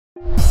Do.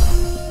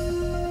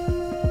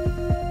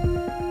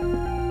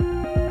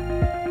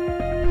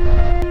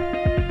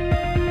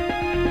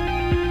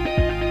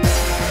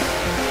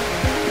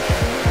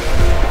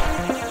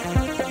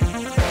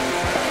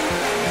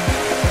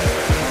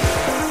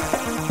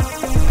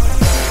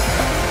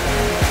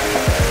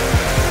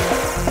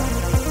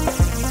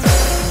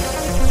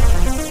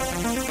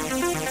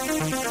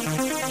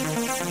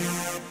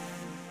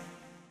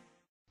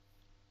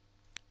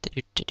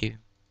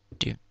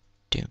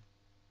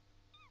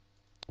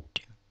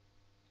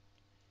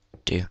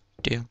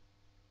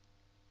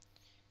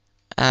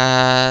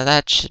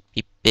 That should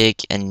be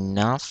big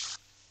enough.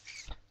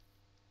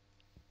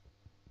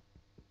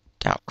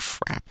 Oh,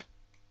 crap.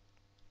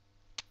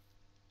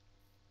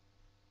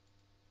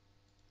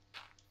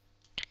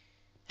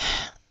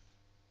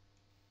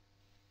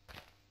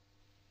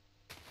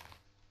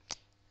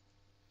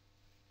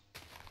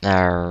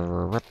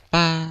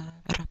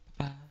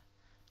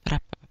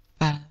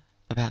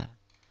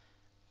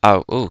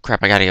 Oh, ooh,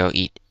 crap, I gotta go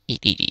eat.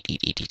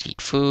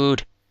 Eat.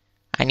 Food.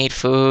 I need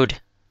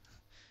food.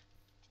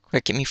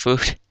 Quick, give me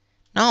food.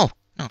 No,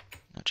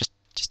 just.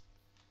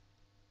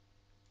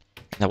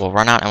 And then we'll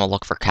run out and we'll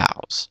look for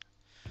cows.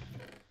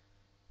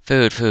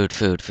 Food.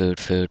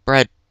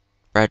 Bread,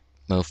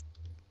 move.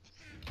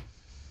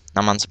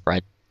 I'm on some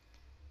bread.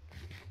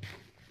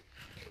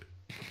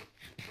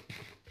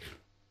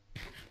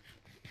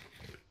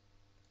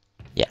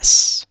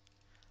 Yes.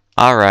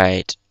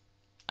 Alright.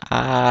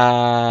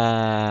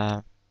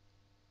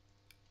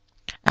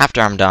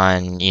 After I'm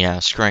done,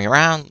 screwing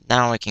around,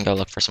 now we can go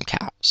look for some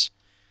cows.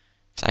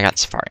 So I got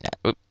Safari Net.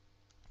 Oop.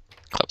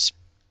 Close.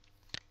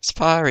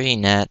 Safari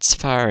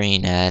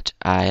Net.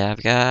 I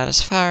have got a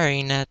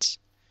Safari Net.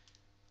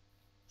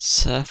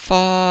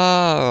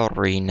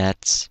 Safari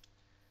Nets.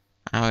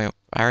 I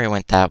already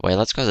went that way.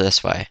 Let's go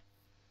this way.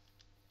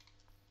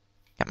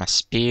 Got my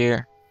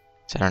spear.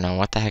 So I don't know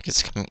what the heck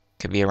is coming.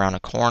 Could be around a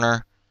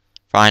corner.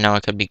 For all I know,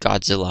 it could be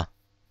Godzilla.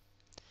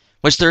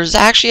 Which there's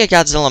actually a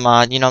Godzilla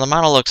mod. The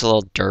model looks a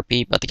little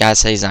derpy, but the guy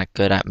says he's not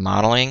good at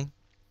modeling.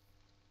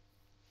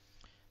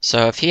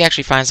 So if he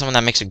actually finds someone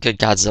that makes a good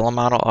Godzilla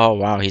model, oh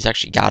wow, he's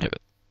actually got it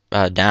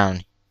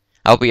down.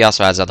 I hope he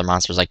also has other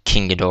monsters like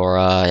King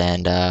Ghidorah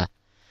and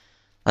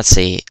let's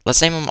see.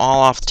 Let's name them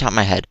all off the top of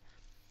my head.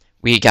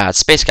 We got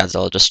Space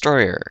Godzilla,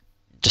 Destroyer,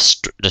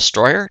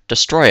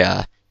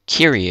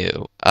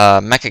 Kiryu,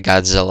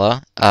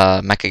 Mechagodzilla,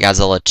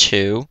 Mechagodzilla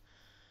 2,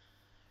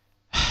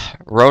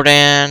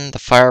 Rodan, the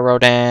Fire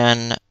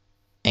Rodan,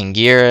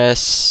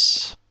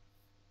 Anguirus,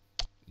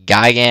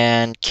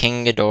 Gigan,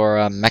 King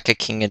Ghidorah, Mecha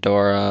King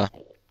Ghidorah.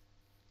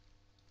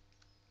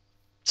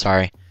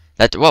 Sorry.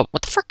 Whoa,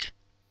 what the frick?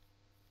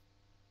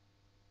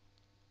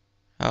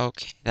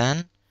 Okay,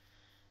 then.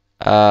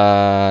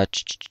 I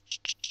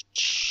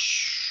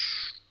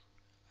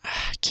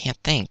can't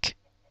think.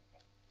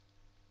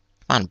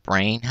 Come on,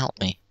 brain, help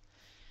me.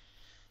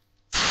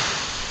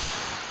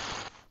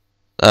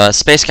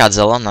 Space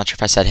Godzilla, I'm not sure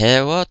if I said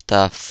hey, what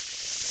the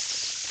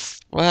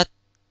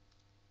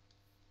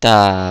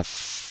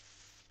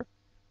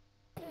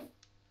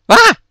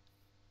Ah!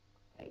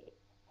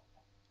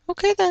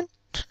 Okay then.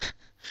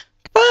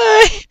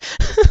 Goodbye!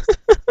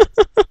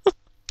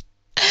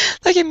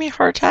 That gave me a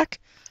heart attack.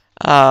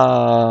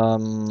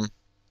 How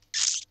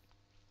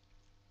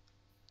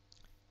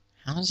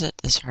is it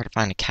this hard to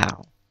find a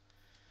cow?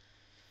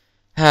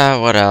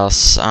 What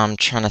else? I'm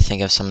trying to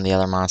think of some of the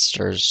other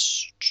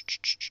monsters.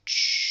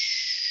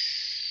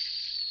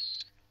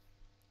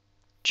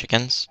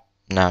 Chickens?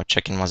 No,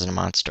 chicken wasn't a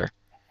monster.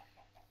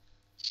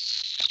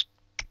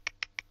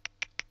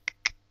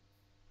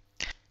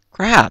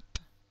 Crap!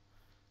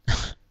 I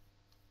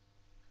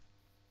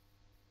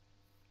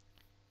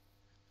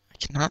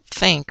cannot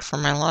think for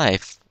my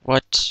life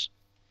what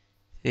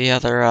the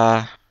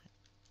other,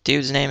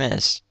 dude's name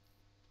is.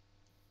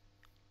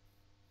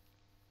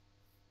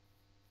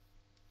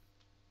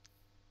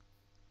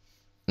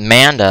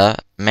 Manda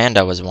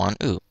was one.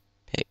 Ooh,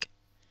 pig.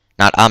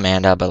 Not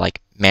Amanda, but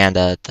like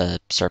Manda, the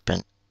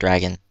serpent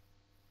dragon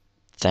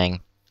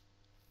thing.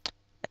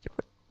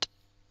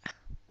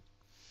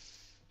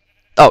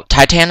 Oh,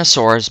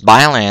 Titanosaurus,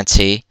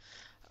 Biollante,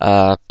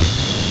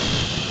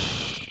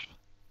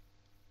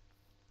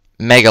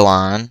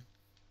 Megalon.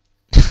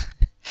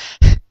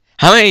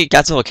 How many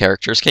Godzilla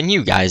characters can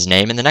you guys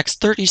name in the next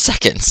 30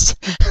 seconds?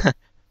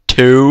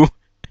 2.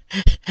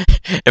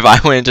 If I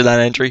went into that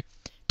entry.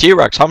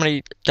 T-Rex, how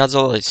many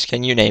Godzillas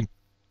can you name?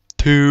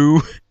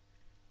 2.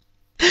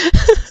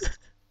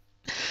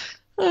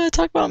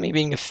 Talk about me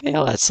being a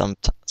fail at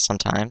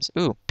sometimes.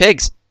 Ooh,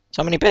 pigs.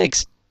 So many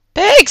pigs.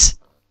 Pigs!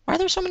 Why are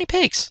there so many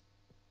pigs?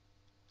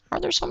 Why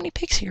are there so many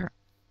pigs here?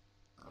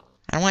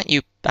 I don't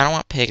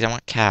want pigs, I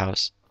want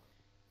cows.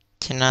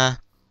 Can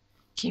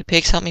you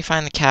pigs help me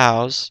find the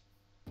cows?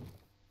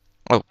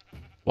 Oh,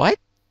 what?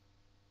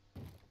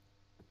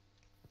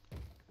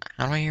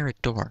 How do I hear a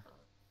door?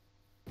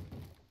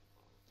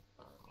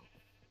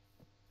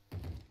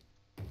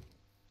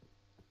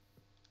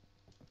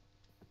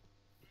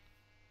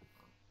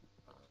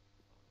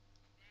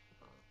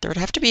 There would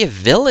have to be a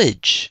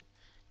village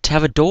to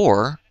have a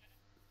door.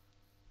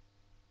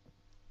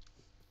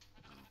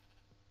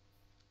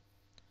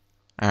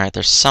 Alright,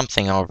 there's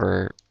something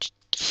over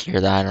here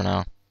that I don't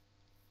know.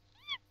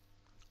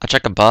 I'll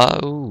check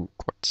above. Ooh,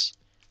 quartz.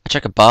 I'll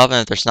check above,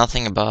 and if there's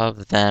nothing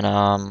above, then,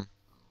 I'm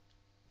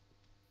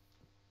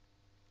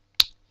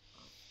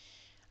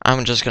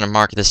just gonna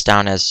mark this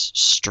down as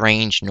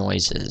strange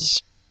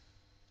noises.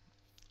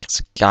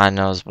 Because God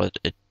knows what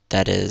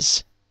that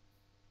is.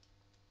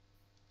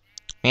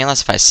 I mean,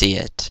 unless if I see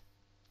it.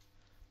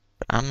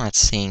 But I'm not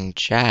seeing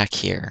Jack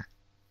here.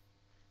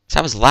 Because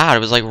that was loud.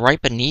 It was like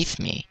right beneath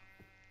me.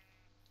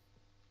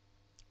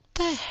 What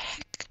the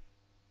heck?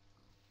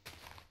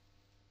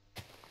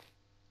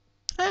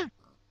 Huh.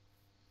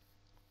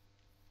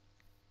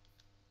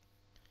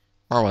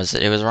 Where was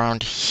it? It was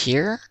around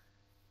here?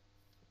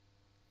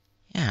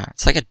 Yeah,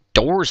 it's like a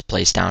doors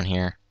place down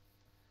here.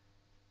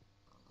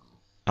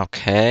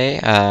 Okay,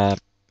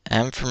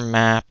 M for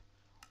map,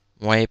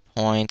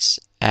 waypoints,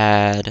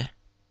 add,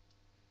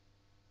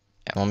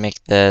 and we'll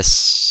make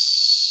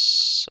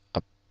this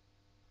a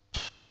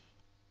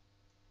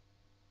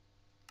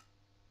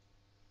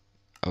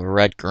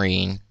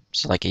red-green,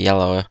 so like a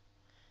yellow.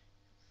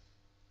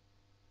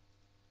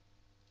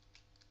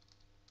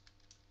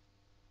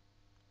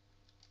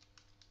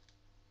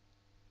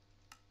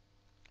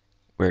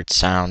 Weird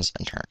sounds,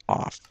 and turn it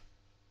off.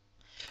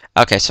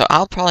 Okay, so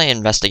I'll probably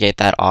investigate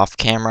that off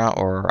camera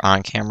or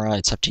on camera.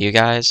 It's up to you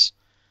guys.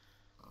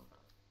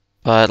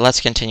 But let's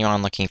continue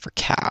on looking for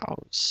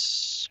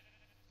cows.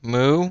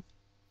 Moo?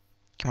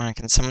 Come on,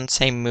 can someone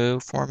say moo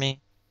for me?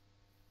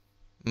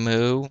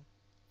 Moo?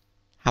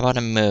 How about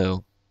a moo?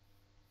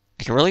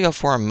 I can really go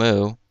for a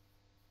moo.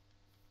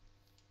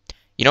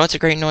 You know what's a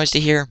great noise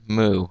to hear?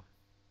 Moo.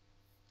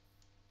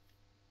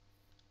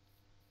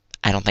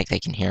 I don't think they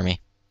can hear me.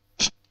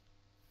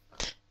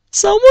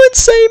 Someone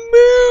say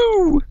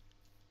moo!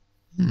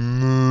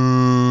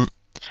 Moo.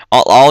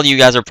 All you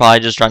guys are probably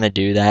just trying to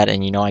do that,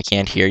 and you know I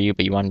can't hear you,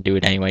 but you want to do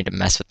it anyway to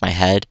mess with my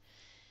head.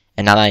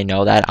 And now that I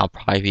know that, I'll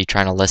probably be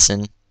trying to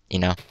listen, you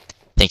know,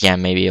 thinking I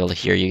may be able to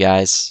hear you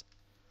guys.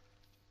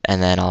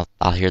 And then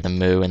I'll hear the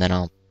moo, and then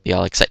I'll be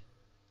all excited.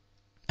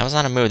 That was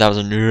not a moo, that was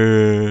a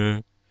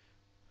moo.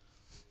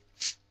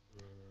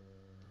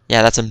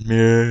 Yeah, that's a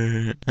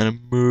moo, and a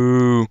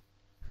moo.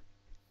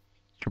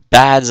 You're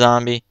bad,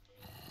 zombie.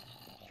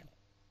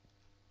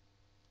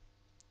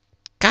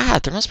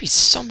 God, there must be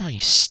so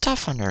much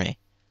stuff under me.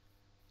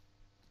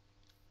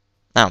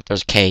 No,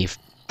 there's a cave.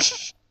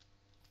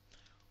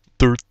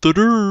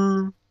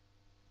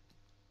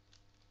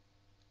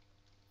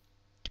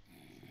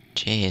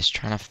 Jeez,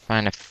 trying to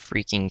find a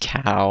freaking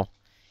cow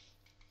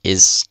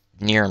is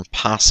near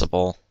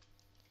impossible.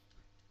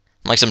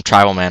 I'm like some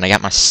tribal man. I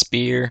got my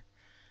spear.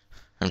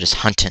 I'm just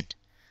hunting.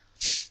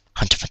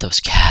 Hunting for those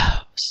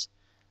cows.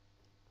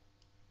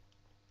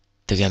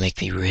 They're gonna make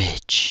me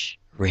rich.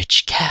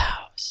 Rich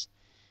cows.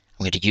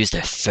 I'm gonna use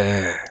their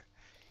fur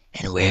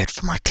and wear it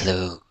for my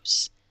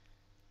clothes.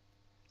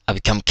 I'll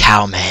become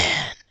Cowman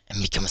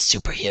and become a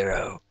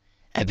superhero.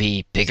 I'll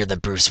be bigger than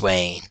Bruce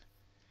Wayne,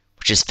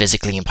 which is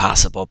physically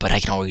impossible, but I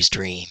can always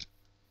dream.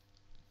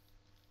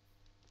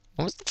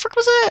 What the frick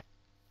was that?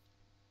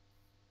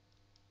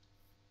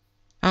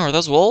 Oh, are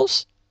those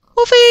wolves?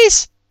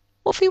 Wolfies!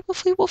 Wolfie,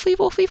 wolfie, wolfie,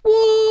 wolfie,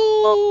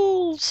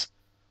 wolves!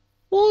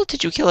 Well,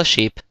 did you kill a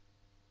sheep?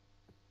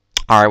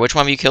 Alright, which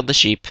one of you killed the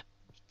sheep?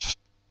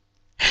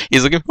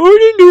 He's looking, I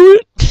didn't do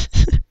it!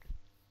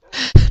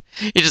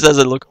 He just has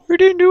a look, I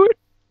didn't do it!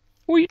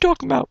 What are you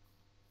talking about?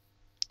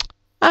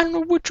 I don't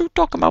know what you're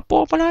talking about,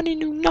 boy, but I didn't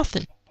do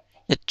nothing.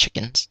 The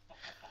chickens.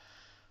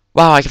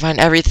 Wow, I can find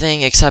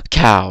everything except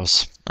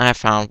cows. I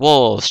found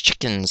wolves,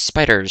 chickens,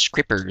 spiders,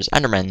 creepers,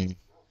 endermen,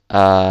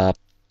 wolves.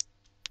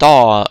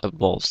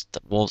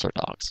 Wolves are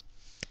dogs.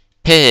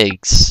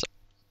 Pigs.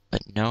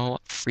 But no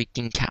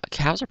freaking cow.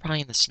 Cows are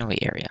probably in the snowy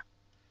area.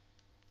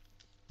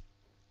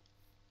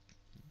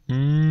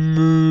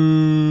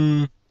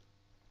 Moo.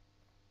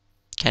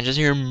 Can I just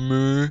hear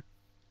moo?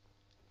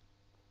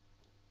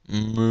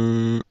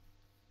 Moo.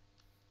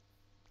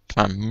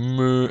 Come on,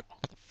 moo. What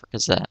the frick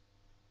is that?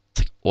 It's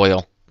like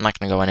oil. I'm not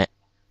gonna go in it.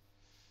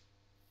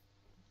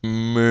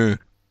 Moo.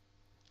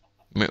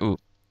 Moo. Ooh.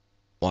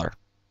 Water.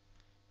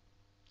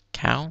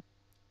 Cow?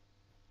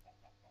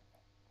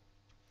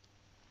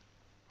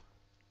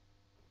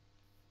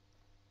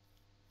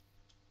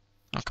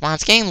 Oh, come on,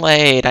 it's getting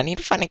late. I need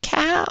to find a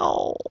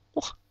cow.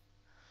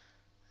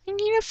 I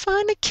need to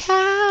find a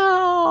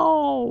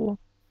cow.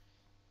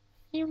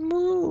 You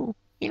moo.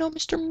 You know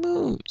Mr.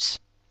 Moose.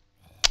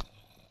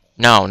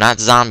 No, not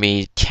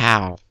zombie.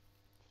 Cow.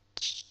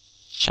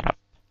 Shut up.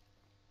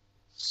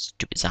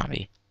 Stupid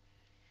zombie.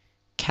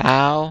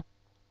 Cow.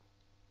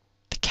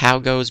 The cow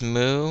goes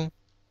moo.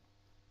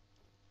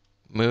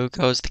 Moo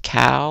goes the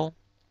cow.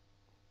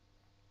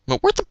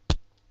 But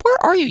where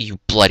are you, you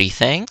bloody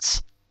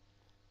things?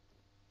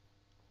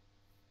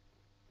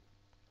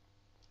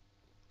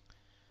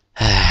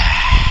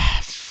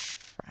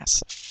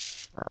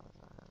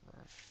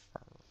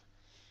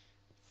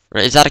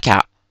 Is that a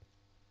cow?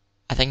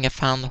 think I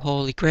found the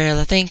Holy Grail.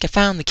 I think I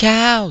found the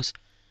cows.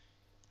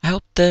 I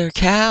hope they're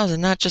cows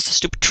and not just a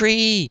stupid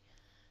tree.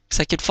 Cause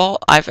I could fall.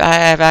 I've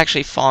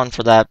actually fallen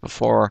for that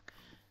before.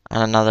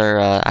 On another,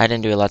 I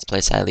didn't do a Let's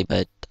Play sadly,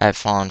 but I've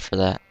fallen for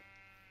that.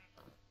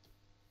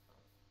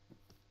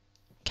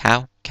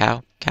 Cow,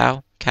 cow,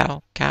 cow,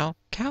 cow, cow,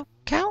 cow,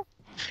 cow.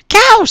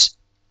 Cows!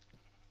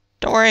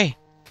 Don't worry.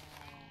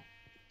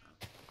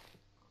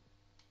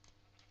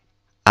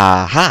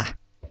 Aha!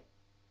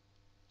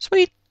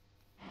 Sweet.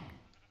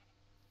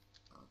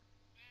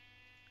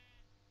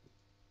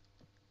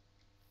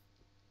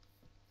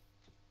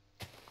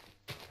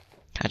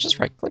 Can I just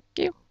right-click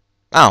you?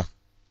 Oh.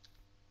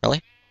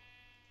 Really?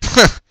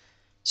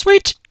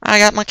 Sweet! I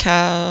got my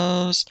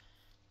cows.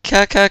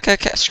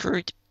 Screw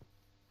it.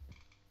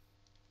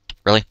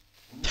 Really?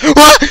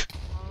 What?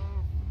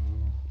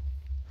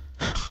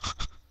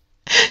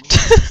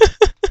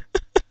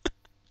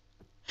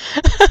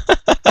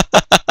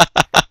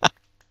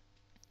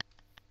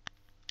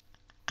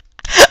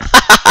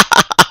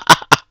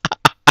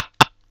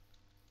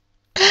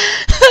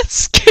 That's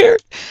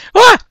scared.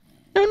 Ah!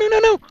 No, no, no,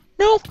 no,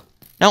 no,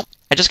 no!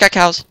 I just got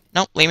cows.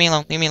 No, leave me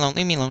alone. Leave me alone.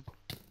 Leave me alone.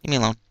 Leave me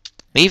alone.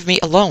 Leave me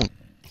alone.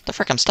 What the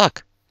frick? I'm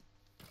stuck.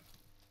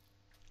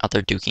 Out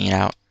there duking it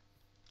out.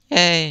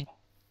 Yay!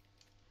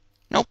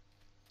 Nope.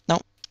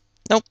 Nope.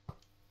 Nope.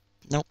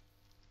 Nope.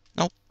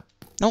 Nope.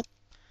 Nope.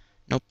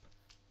 Nope.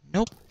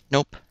 Nope.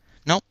 Nope.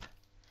 Nope.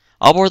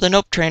 I'll board the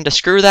nope train to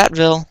screw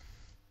thatville.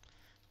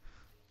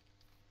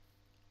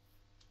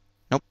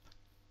 Nope.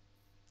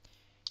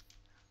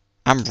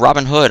 I'm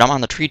Robin Hood. I'm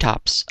on the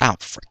treetops. Ow,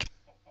 frick.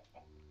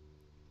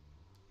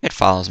 It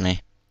follows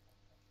me.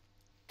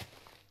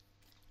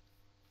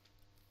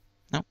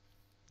 Nope.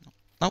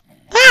 Nope.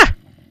 Ah!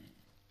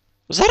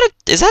 Was that a...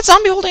 Is that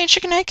zombie holding a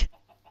chicken egg?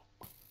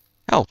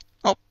 Oh.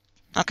 Oh.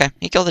 Okay.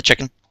 He killed the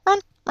chicken. Run.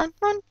 Run.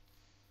 Run.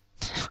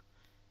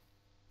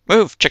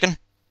 Move, chicken.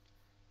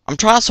 I'm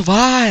trying to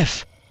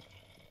survive.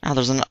 Oh,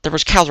 there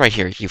was cows right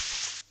here. You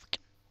freaking...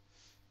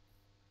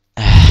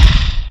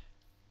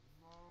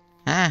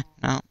 Ah,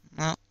 no,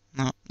 no,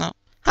 no, no.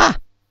 Ha!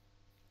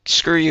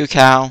 Screw you,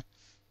 cow.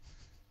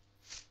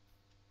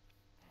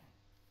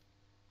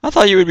 I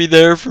thought you would be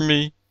there for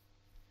me.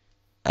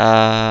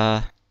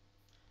 Ah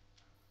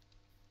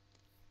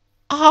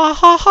ha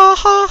ha ha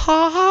ha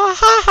ha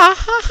ha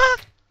ha ha.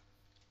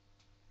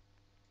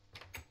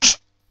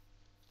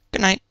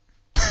 Good night.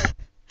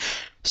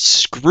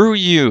 Screw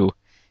you,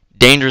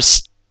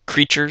 dangerous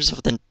creatures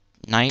of the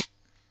night.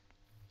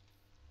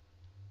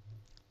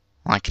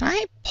 Like, can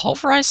I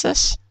pulverize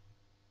this?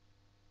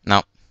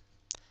 No.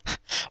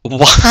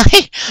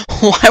 Why?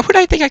 Why would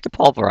I think I could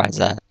pulverize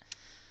that?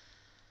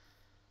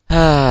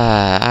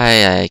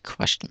 I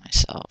question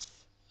myself.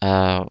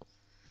 That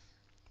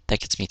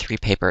gets me 3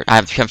 paper.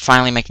 I can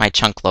finally make my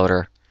chunk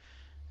loader.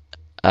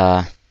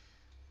 Paper.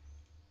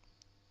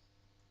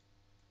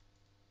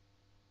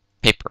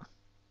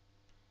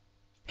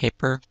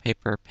 Paper,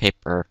 paper,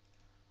 paper.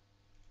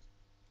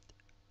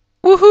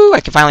 Woohoo! I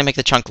can finally make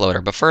the chunk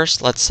loader. But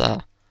first, let's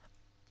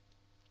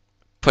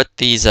put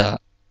these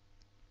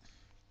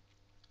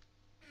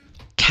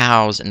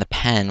cows in the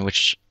pen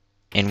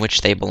in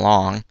which they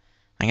belong.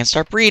 I can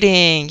start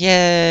breeding!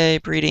 Yay!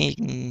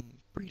 Breeding!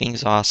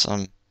 Breeding's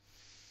awesome.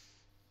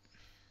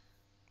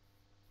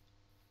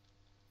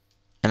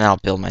 And then I'll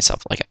build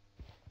myself like a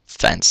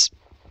fence.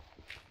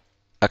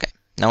 Okay,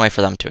 no way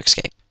for them to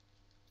escape.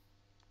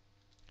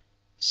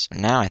 So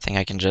now I think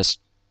I can just...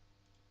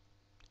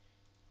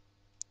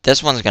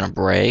 This one's gonna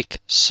break,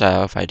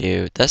 so if I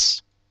do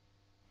this...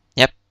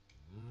 Yep.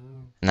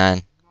 And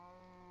then...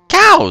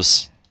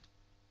 Cows!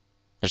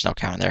 There's no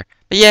cow in there.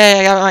 But yay,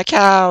 I got my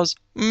cows!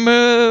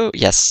 Moo!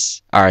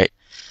 Yes. Alright.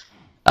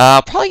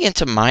 I'll probably get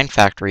into Mine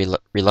Factory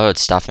reload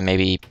stuff and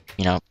maybe,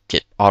 you know,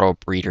 get auto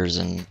breeders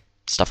and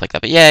stuff like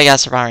that. But yeah, I got a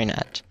surviving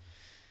net.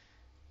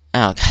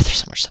 Oh god, there's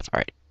so much stuff.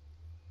 Alright.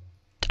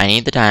 I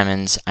need the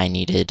diamonds. I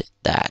needed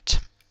that.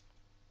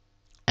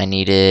 I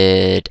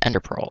needed ender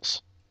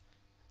pearls.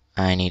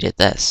 I needed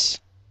this.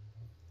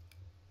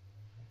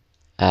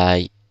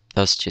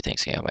 Those 2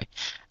 things can go away.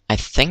 I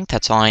think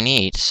that's all I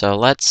need. So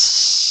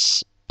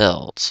let's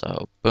build.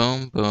 So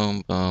boom,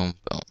 boom, boom,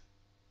 boom.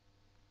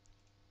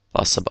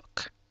 Plus a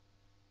book.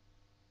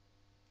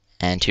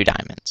 And 2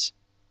 diamonds.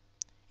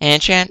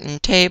 Enchanting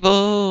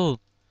table!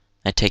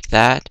 I take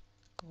that.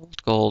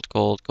 Gold, gold,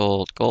 gold,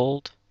 gold,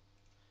 gold.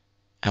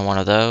 And one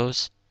of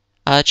those.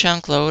 A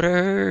chunk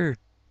loader!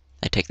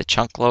 I take the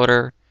chunk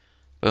loader.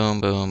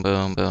 Boom, boom,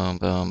 boom, boom,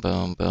 boom,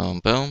 boom, boom,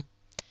 boom.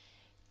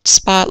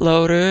 Spot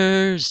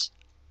loaders!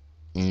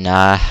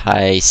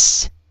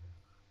 Nice.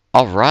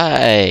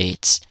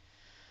 Alright.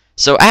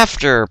 So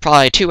after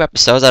probably 2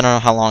 episodes, I don't know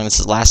how long this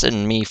has lasted,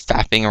 and me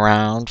fapping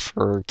around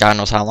for God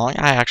knows how long,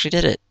 I actually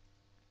did it.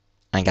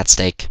 I got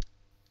steak.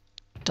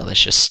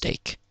 Delicious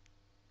steak.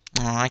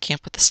 Oh, I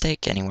can't put the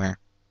steak anywhere.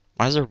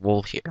 Why is there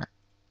wool here?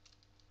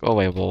 Go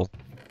away, wool.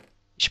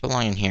 You should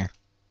belong in here.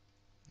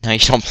 No, you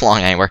don't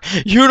belong anywhere.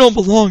 You don't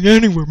belong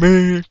anywhere,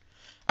 man!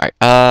 Alright,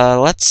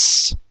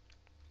 let's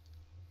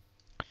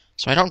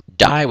So I don't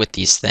die with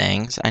these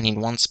things, I need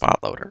one spot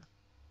loader.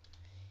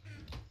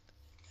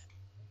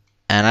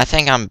 And I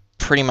think I'm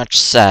pretty much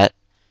set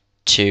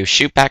to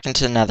shoot back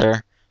into the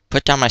nether,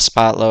 put down my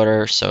spot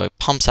loader so it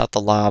pumps out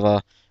the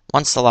lava.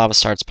 Once the lava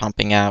starts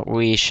pumping out,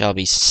 we shall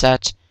be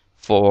set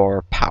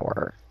for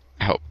power,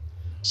 I hope.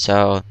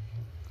 So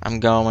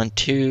I'm going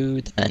to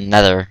the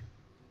nether.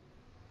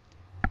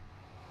 I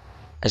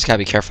just gotta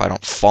be careful I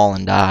don't fall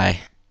and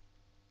die.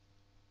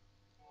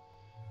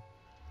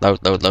 Load,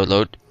 load, load,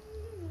 load.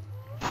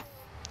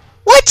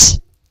 What?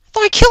 I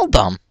thought I killed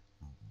them.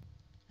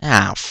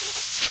 Ah,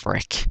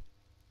 frick.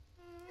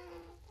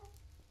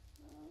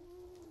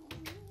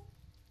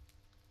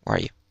 Where are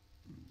you?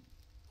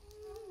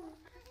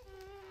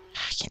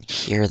 I can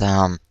hear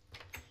them.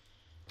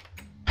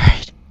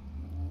 Alright.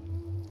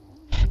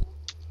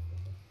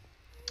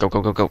 Go,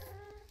 go, go, go.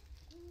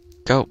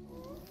 Go.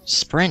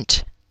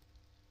 Sprint.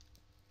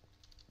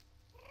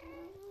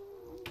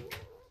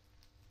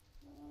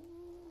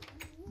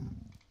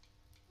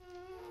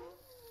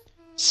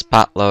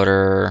 Spot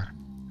loader.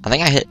 I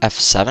think I hit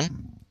F7.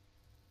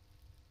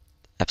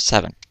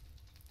 F7.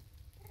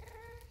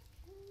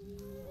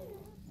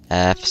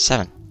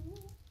 F7.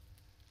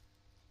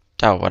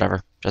 Oh,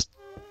 whatever. Just...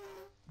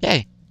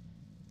 Yay.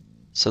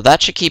 So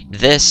that should keep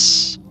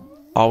this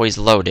always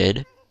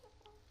loaded.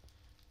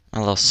 A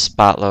little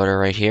spot loader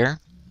right here.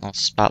 Little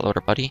spot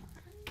loader buddy.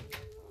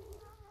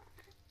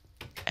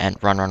 And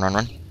run, run, run,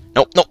 run.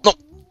 Nope, nope, nope.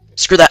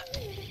 Screw that.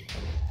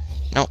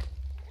 Nope.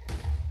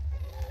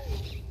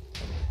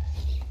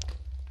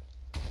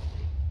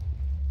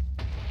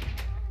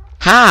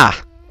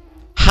 Ha!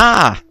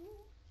 Ha!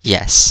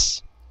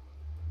 Yes.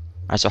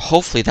 Alright, so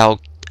hopefully that'll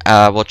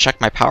we'll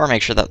check my power,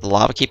 make sure that the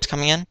lava keeps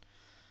coming in.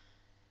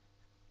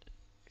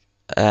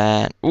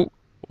 And ooh,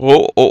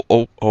 oh, oh,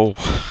 oh, oh!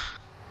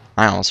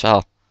 I almost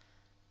fell.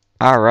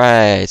 All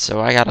right,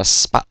 so I got a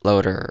spot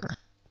loader,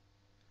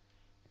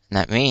 and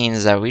that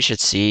means that we should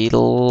see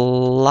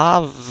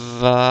lava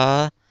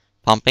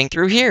pumping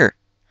through here.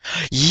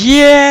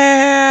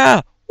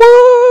 Yeah!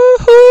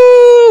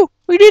 Woohoo!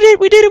 We did it!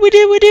 We did it! We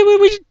did it! We did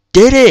it! We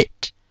did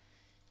it!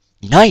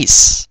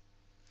 Nice.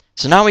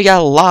 So now we got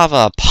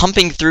lava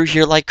pumping through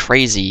here like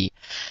crazy.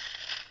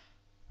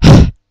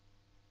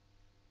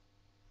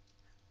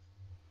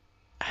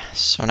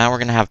 So now we're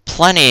gonna have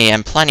plenty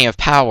and plenty of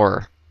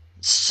power.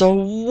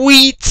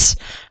 Sweet!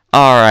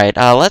 Alright,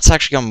 let's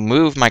actually go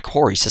move my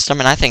quarry system,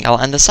 and I think I'll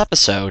end this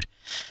episode.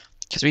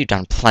 Because we've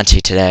done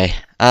plenty today.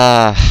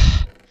 Oh,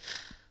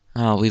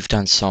 we've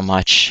done so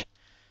much.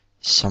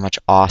 So much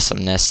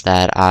awesomeness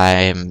that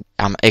I'm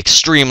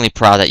extremely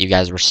proud that you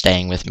guys were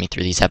staying with me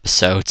through these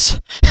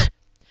episodes.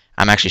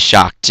 I'm actually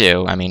shocked,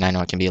 too. I mean, I know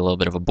it can be a little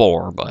bit of a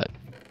bore, but...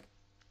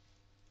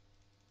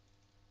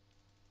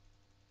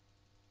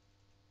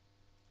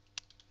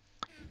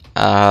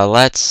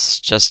 let's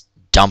just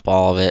dump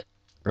all of it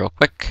real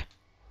quick.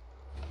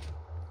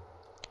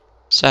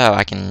 So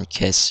I can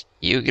kiss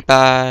you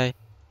goodbye,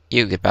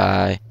 you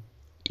goodbye,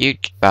 you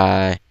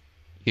goodbye,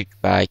 you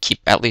goodbye. Keep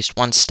at least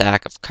one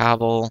stack of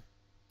cobble.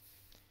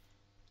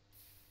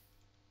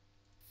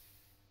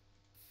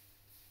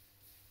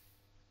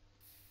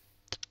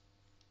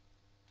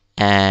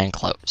 And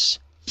close.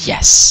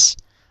 Yes!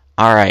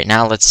 Alright,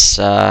 now let's,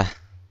 I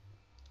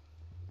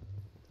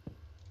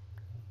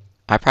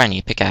probably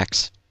need a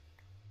pickaxe.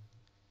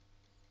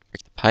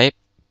 Break the pipe.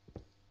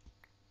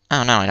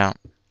 Oh, no, I don't.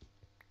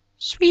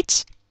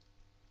 Sweet!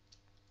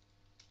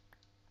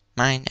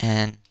 Mine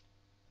and...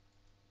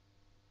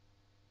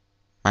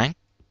 Mine?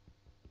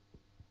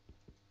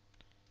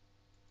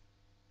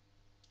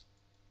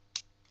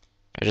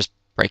 I just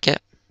break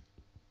it?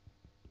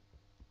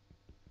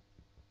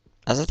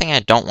 That's the thing I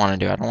don't want to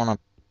do. I don't want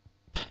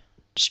to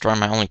destroy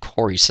my only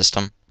quarry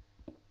system.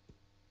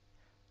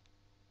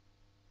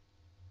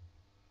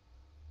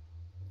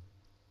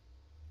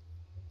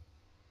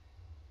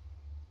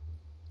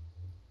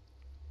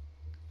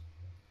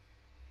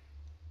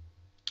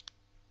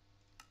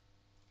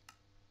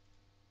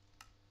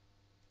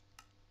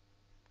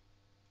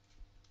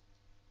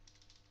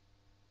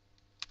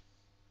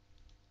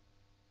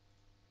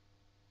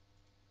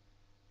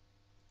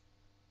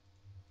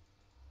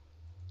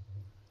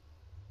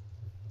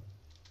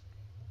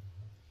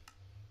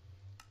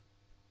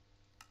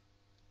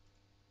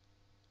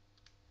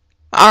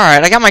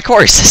 Alright, I got my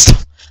quarry system.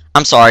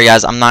 I'm sorry,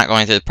 guys. I'm not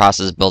going through the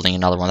process of building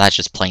another one. That's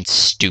just plain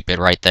stupid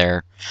right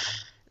there.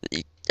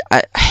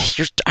 I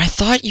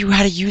thought you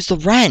had to use the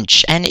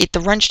wrench, and the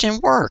wrench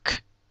didn't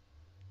work.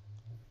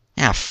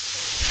 Ah,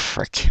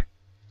 frick.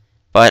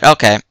 But,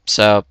 okay,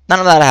 so none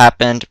of that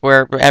happened.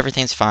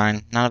 Everything's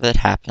fine. None of it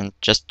happened.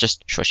 Just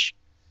shush.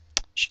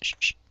 Shush,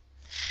 shush.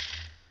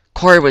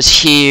 Quarry was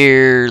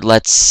here.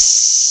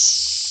 Let's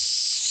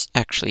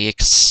actually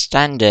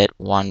extend it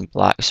one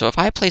block. So if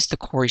I place the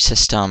quarry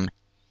system,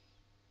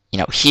 you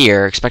know,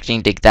 here, expecting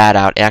to dig that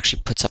out, it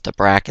actually puts up the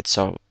bracket.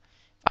 So if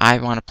I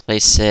want to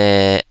place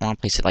it,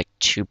 like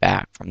 2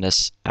 back from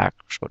this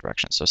actual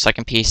direction. So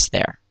second piece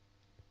there.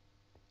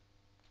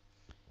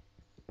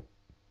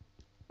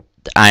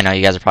 I know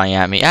you guys are probably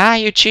at me. Ah,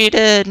 you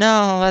cheated.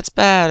 No, that's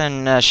bad.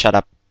 And shut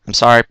up. I'm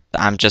sorry.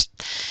 I'm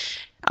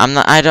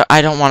not. I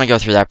don't want to go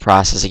through that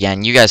process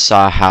again. You guys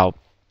saw how,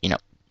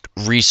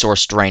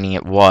 resource draining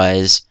it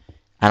was.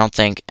 I don't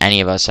think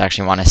any of us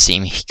actually want to see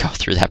me go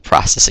through that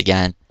process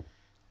again.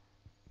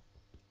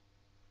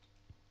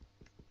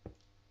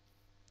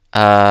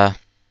 About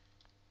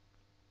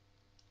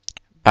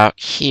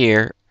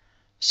here.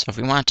 So if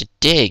we want to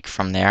dig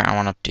from there, I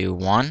want to do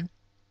 1,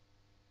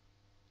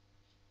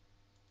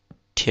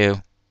 2.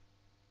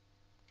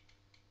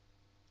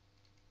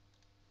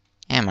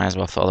 And might as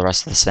well fill the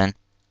rest of this in.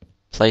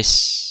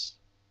 Place,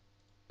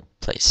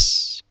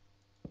 place,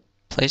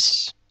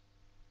 place.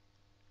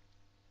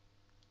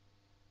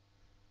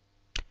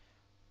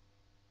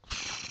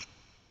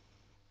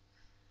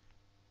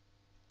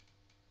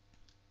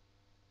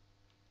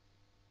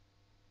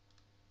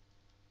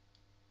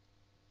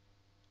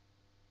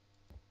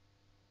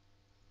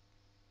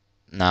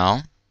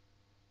 No.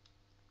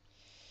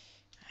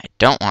 I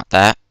don't want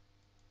that.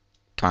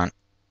 Come on.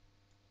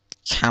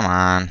 Come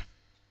on.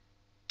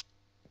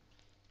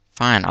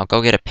 Fine, I'll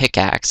go get a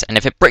pickaxe, and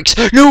if it breaks—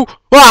 No!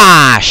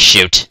 Ah,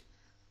 shoot!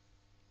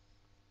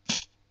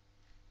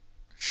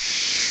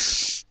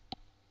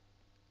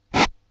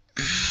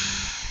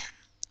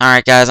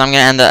 Alright, guys, I'm gonna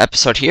end the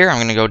episode here. I'm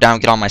gonna go down,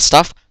 get all my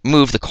stuff,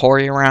 move the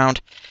quarry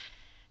around,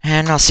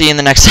 and I'll see you in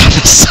the next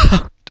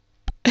episode.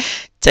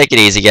 Take it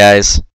easy, guys.